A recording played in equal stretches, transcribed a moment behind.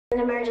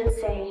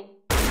emergency.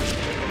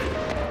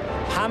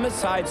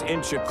 Homicides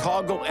in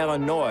Chicago,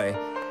 Illinois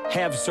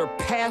have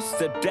surpassed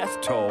the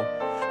death toll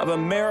of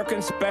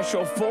American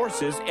Special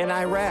Forces in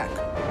Iraq.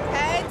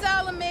 Hey,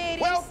 Ptolemies.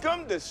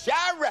 Welcome to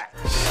Chi-Raq.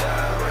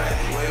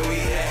 Chi-Raq, where we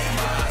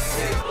at, my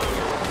city?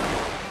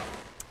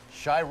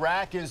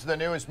 Chi-Raq is the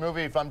newest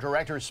movie from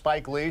director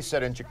Spike Lee,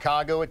 set in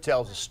Chicago. It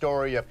tells a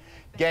story of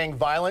gang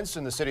violence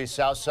in the city's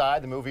South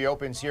Side. The movie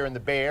opens here in the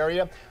Bay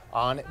Area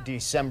on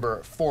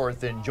December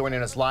 4th. And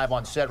joining us live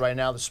on set right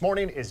now this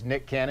morning is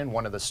Nick Cannon,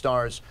 one of the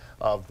stars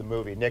of the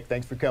movie. Nick,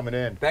 thanks for coming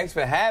in. Thanks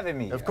for having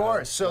me. Of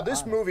course. So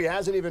this movie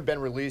hasn't even been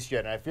released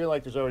yet, and I feel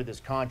like there's already this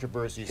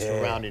controversy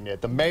surrounding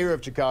it. The mayor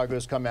of Chicago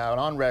has come out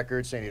on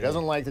record saying he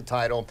doesn't like the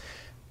title.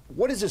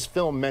 What is this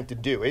film meant to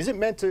do? Is it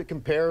meant to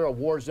compare a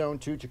war zone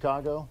to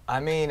Chicago? I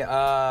mean,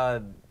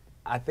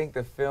 I think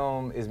the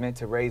film is meant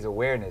to raise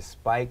awareness.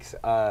 Spike's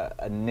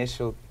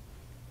initial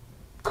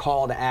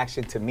call to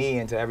action to me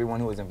and to everyone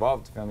who was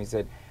involved in the film, he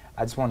said,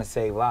 I just want to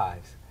save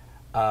lives.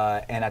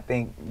 And I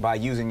think by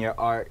using your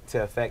art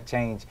to affect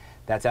change,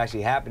 that's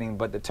actually happening.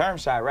 But the term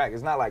Chi-Raq,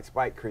 it's not like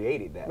Spike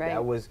created that.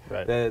 That was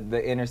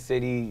the inner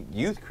city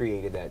youth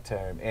created that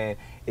term. And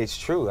it's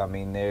true. I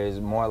mean, there's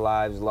more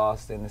lives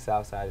lost in the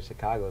south side of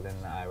Chicago than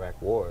in the Iraq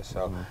War.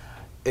 So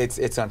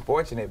it's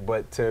unfortunate,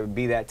 but to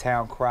be that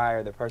town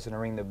crier, the person to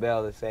ring the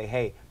bell to say,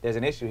 hey, there's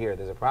an issue here,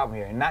 there's a problem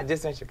here. And not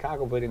just in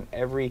Chicago, but in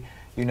every,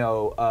 you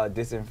know,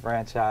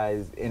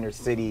 disenfranchised inner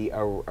city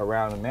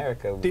around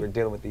America, we're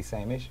dealing with these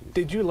same issues.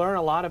 Did you learn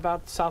a lot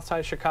about South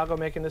Side Chicago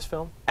making this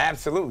film?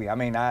 Absolutely. I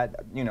mean,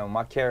 you know,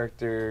 my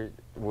character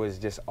was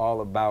just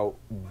all about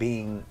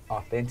being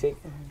authentic.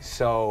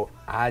 So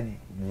I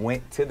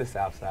went to the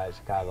South Side of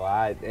Chicago.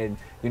 And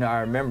you know,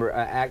 I remember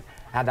I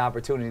had the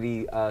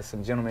opportunity,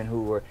 some gentlemen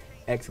who were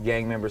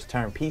ex-gang members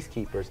turned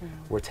peacekeepers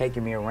were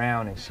taking me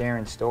around and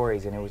sharing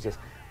stories, and it was just,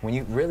 when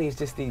you really,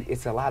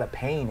 it's a lot of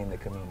pain in the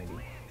community.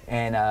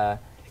 And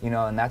you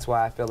know, and that's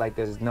why I feel like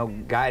there's no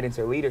guidance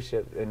or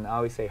leadership, and I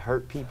always say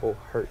hurt people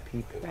hurt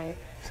people. Right.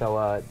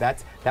 So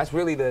that's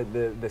really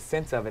the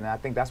sense of it, and I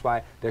think that's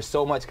why there's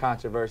so much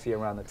controversy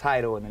around the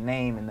title and the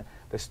name and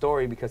the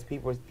story, because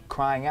people are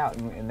crying out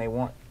and they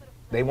want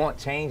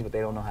change, but they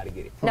don't know how to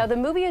get it. Now, the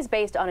movie is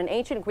based on an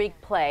ancient Greek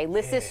play,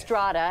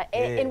 Lysistrata,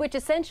 in which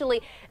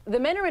essentially the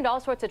men are in all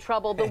sorts of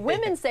trouble. The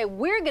women say,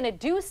 we're going to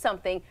do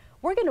something.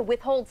 We're going to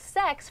withhold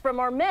sex from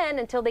our men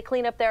until they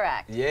clean up their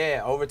act.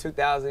 Yeah, over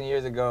 2,000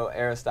 years ago,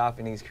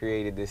 Aristophanes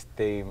created this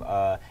theme.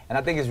 And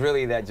I think it's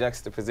really that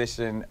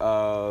juxtaposition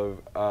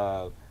of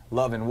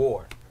love and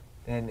war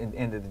at the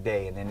end of the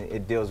day. And then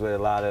it deals with a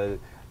lot of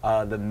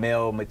the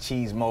male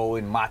machismo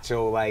and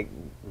macho, like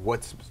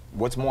what's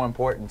more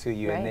important to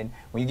you. And then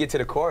when you get to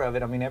the core of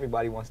it, I mean,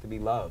 everybody wants to be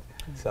loved.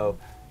 So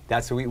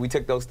that's we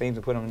took those themes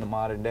and put them in the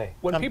modern day.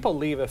 When people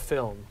leave a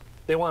film,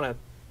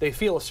 they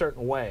feel a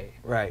certain way.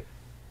 Right.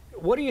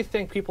 What do you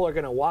think people are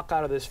going to walk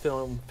out of this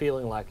film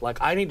feeling like? Like,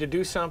 I need to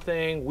do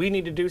something, we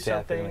need to do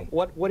something?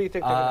 What do you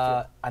think they're going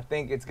to feel? I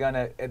think it's going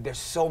to, there's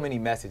so many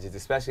messages,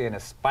 especially in a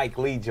Spike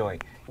Lee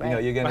joint. You know,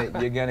 you're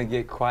gonna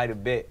get quite a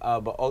bit,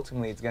 but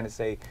ultimately it's going to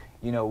say,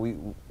 you know,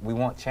 we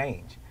want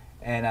change.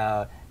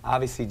 And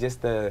obviously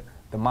just the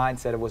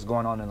mindset of what's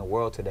going on in the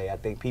world today, I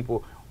think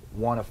people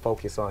want to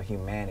focus on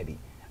humanity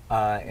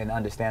and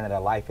understand that a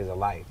life is a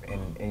life.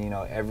 And you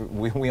know,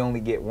 we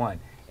only get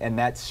one. And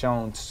that's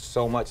shown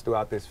so much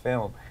throughout this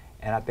film,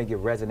 and I think it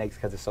resonates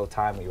because it's so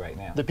timely right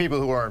now. The people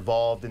who are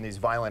involved in these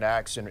violent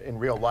acts in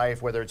real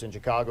life, whether it's in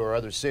Chicago or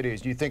other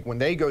cities, do you think when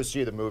they go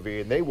see the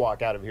movie and they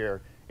walk out of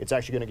here, it's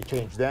actually going to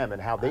change them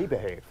and how they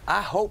behave?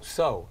 I hope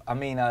so. I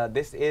mean,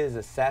 this is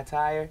a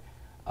satire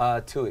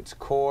to its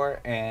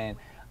core, and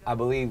I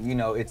believe, you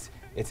know, it's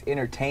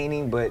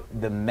entertaining, but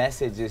the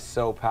message is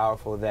so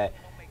powerful that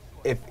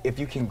if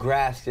you can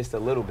grasp just a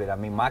little bit. I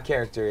mean, my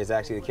character is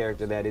actually the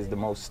character that is the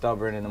most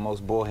stubborn and the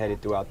most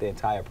bullheaded throughout the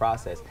entire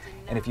process.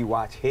 And if you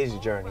watch his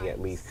journey, at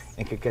least,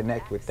 and can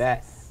connect with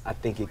that, I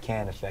think it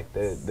can affect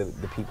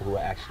the people who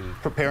are actually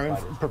preparing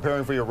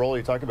for your role.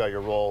 You talk about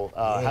your role.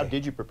 How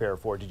did you prepare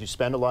for it? Did you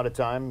spend a lot of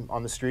time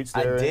on the streets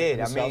there? I did.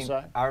 In the South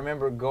Side? I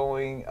remember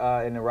going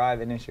and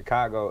arriving in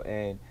Chicago,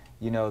 and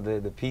you know, the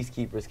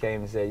peacekeepers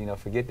came and said, you know,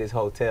 forget this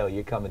hotel,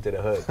 you're coming to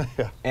the hood.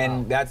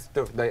 And that's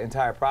the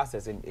entire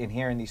process, in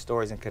hearing these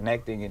stories and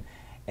connecting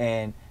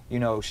and you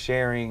know,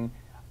 sharing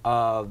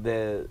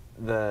the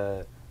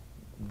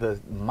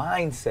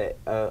mindset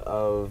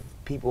of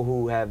people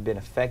who have been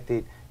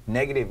affected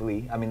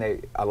negatively. I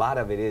mean, a lot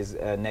of it is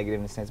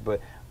negative in a sense,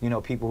 but you know,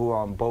 people who are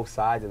on both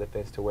sides of the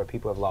fence, to where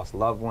people have lost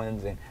loved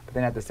ones, but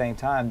then at the same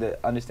time to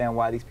understand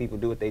why these people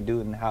do what they do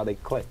and how they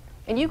click.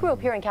 And you grew up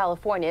here in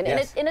California,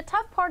 and in a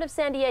tough part of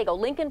San Diego,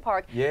 Lincoln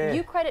Park.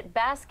 You credit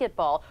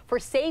basketball for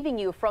saving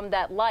you from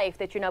that life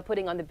that you're now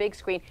putting on the big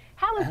screen.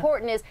 How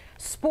important is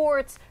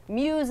sports,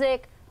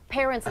 music,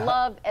 parents'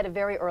 love at a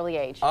very early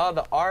age?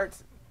 The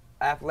arts,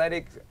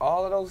 athletics,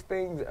 all of those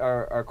things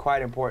are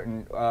quite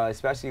important,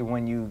 especially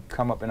when you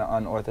come up in an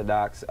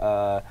unorthodox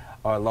or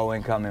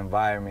low-income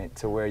environment,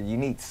 to where you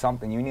need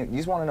something. You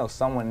just want to know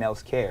someone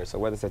else cares. So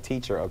whether it's a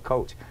teacher, a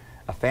coach,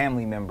 a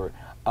family member,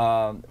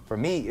 for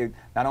me,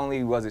 not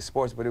only was it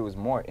sports, but it was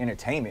more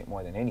entertainment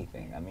more than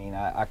anything. I mean,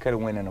 I could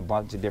have went in a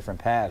bunch of different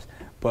paths,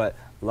 but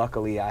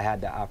luckily I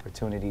had the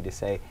opportunity to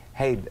say,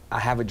 hey, I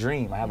have a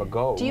dream, I have a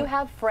goal. Do you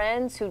have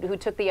friends who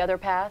took the other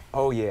path?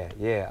 Oh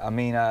yeah. I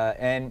mean,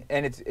 and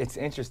it's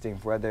interesting,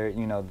 whether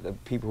the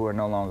people who are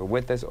no longer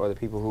with us or the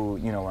people who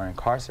are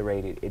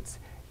incarcerated.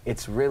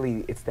 It's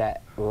really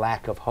that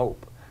lack of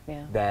hope.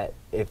 Yeah. That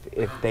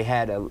if they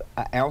had an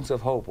ounce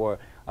of hope or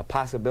a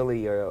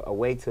possibility or a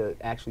way to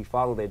actually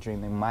follow their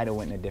dream, they might have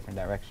went in a different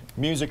direction.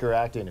 Music or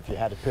acting, if you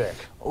had to pick?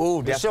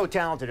 Oh, you're so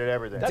talented at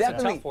everything. That's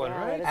definitely a tough one,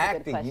 right?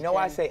 Acting. You know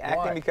why I say acting?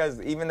 Why?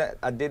 Because even that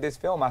I did this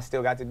film, I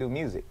still got to do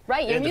music.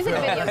 Right, your music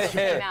video just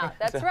came out.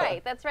 That's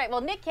right, that's right.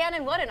 Well, Nick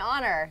Cannon, what an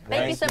honor.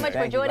 Thank you so much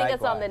for joining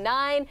us on The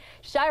 9.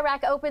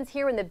 Chi-Raq opens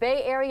here in the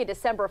Bay Area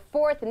December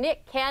 4th.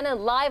 Nick Cannon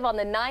live on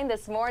The 9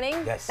 this morning.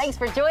 Yes. Thanks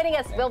for joining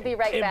us. We'll be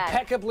right back.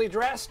 Impeccably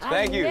dressed.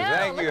 Thank you.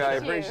 I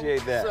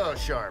appreciate that. So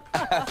sharp.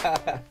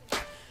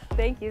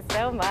 Thank you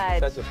so much.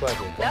 Such a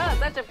pleasure. No,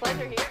 such a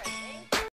pleasure here.